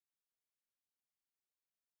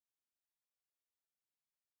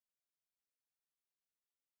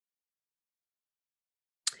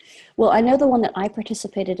Well, I know the one that I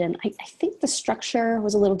participated in, I think the structure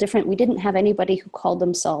was a little different. We didn't have anybody who called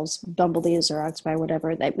themselves bumblebees or oxby or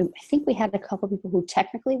whatever. I think we had a couple of people who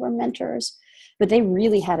technically were mentors, but they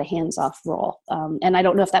really had a hands-off role. And I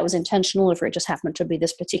don't know if that was intentional or if it just happened to be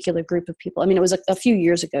this particular group of people. I mean, it was a few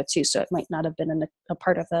years ago too, so it might not have been a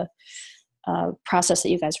part of the process that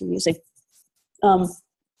you guys were using.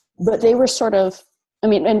 But they were sort of, I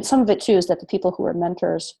mean, and some of it too is that the people who were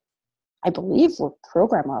mentors, I believe, were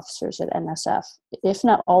program officers at NSF, if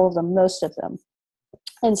not all of them, most of them.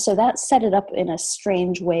 And so that set it up in a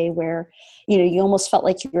strange way where, you almost felt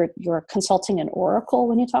like you're consulting an oracle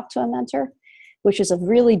when you talk to a mentor, which is a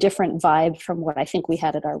really different vibe from what I think we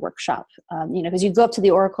had at our workshop. Because you'd go up to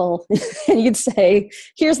the oracle and you'd say,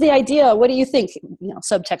 here's the idea. What do you think?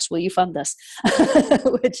 Subtext, will you fund this?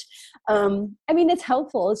 Which, it's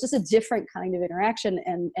helpful. It's just a different kind of interaction.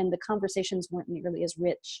 And the conversations weren't nearly as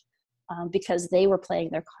rich. Because they were playing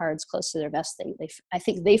their cards close to their vest. I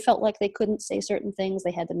think they felt like they couldn't say certain things.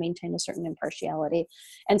 They had to maintain a certain impartiality.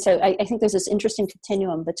 And so I think there's this interesting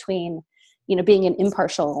continuum between, being an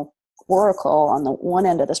impartial oracle on the one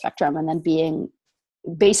end of the spectrum and then being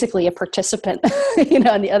basically a participant,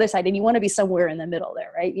 on the other side. And you want to be somewhere in the middle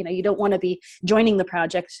there, right? You don't want to be joining the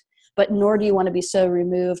project, but nor do you want to be so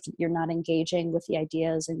removed you're not engaging with the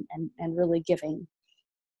ideas and really giving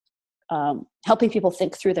helping people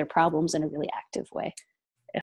think through their problems in a really active way.